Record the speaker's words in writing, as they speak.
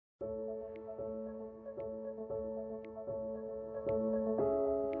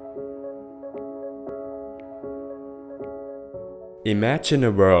Imagine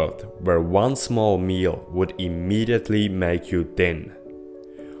a world where one small meal would immediately make you thin.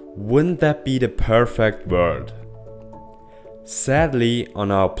 Wouldn't that be the perfect world? Sadly, on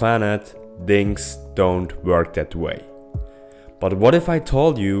our planet, things don't work that way. But what if I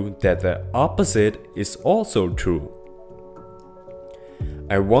told you that the opposite is also true?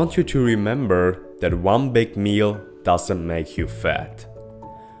 I want you to remember that one big meal doesn't make you fat.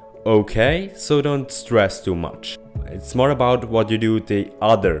 Okay, so don't stress too much. It's more about what you do the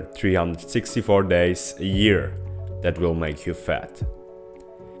other 364 days a year that will make you fat.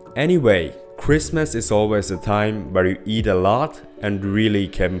 Anyway, Christmas is always a time where you eat a lot and really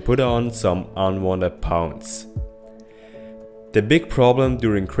can put on some unwanted pounds. The big problem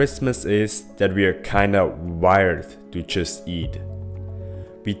during Christmas is that we are kinda wired to just eat.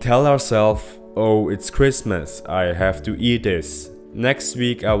 We tell ourselves, oh, it's Christmas, I have to eat this. Next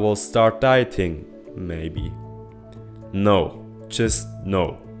week I will start dieting, maybe. No, just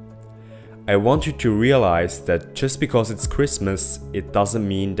no. I want you to realize that just because it's Christmas, it doesn't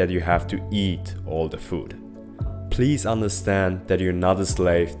mean that you have to eat all the food. Please understand that you're not a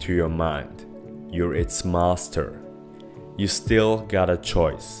slave to your mind. You're its master. You still got a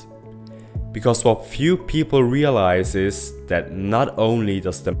choice. Because what few people realize is that not only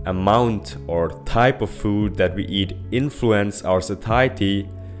does the amount or type of food that we eat influence our satiety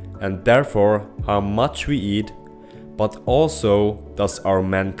and therefore how much we eat, but also does our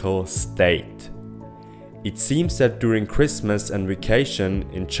mental state. It seems that during Christmas and vacation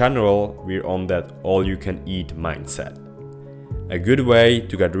in general, we're on that all-you-can-eat mindset. A good way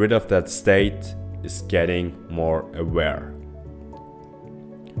to get rid of that state is getting more aware.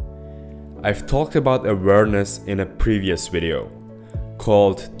 I've talked about awareness in a previous video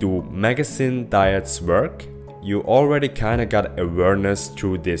called Do Magazine Diets Work? You already kinda got awareness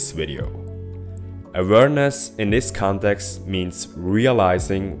through this video. Awareness in this context means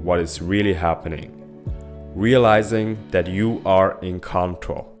realizing what is really happening. Realizing that you are in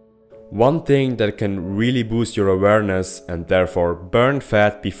control. One thing that can really boost your awareness and therefore burn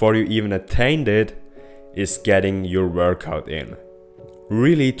fat before you even attained it is getting your workout in.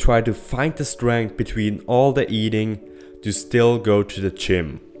 Really try to find the strength between all the eating to still go to the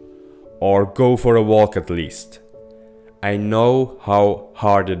gym. Or go for a walk at least. I know how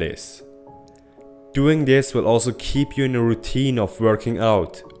hard it is. Doing this will also keep you in a routine of working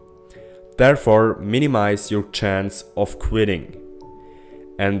out. Therefore, minimize your chance of quitting.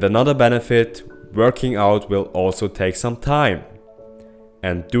 And another benefit, working out will also take some time.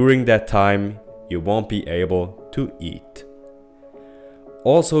 And during that time, you won't be able to eat.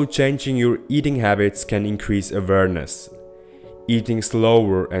 Also, changing your eating habits can increase awareness. Eating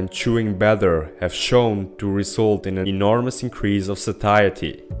slower and chewing better have shown to result in an enormous increase of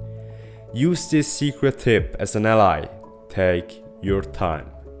satiety. Use this secret tip as an ally. Take your time.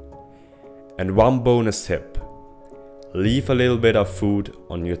 And one bonus tip. Leave a little bit of food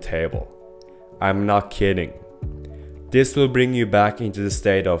on your table. I'm not kidding. This will bring you back into the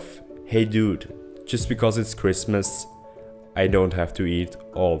state of, hey dude, just because it's Christmas, I don't have to eat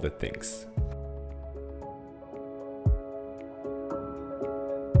all the things.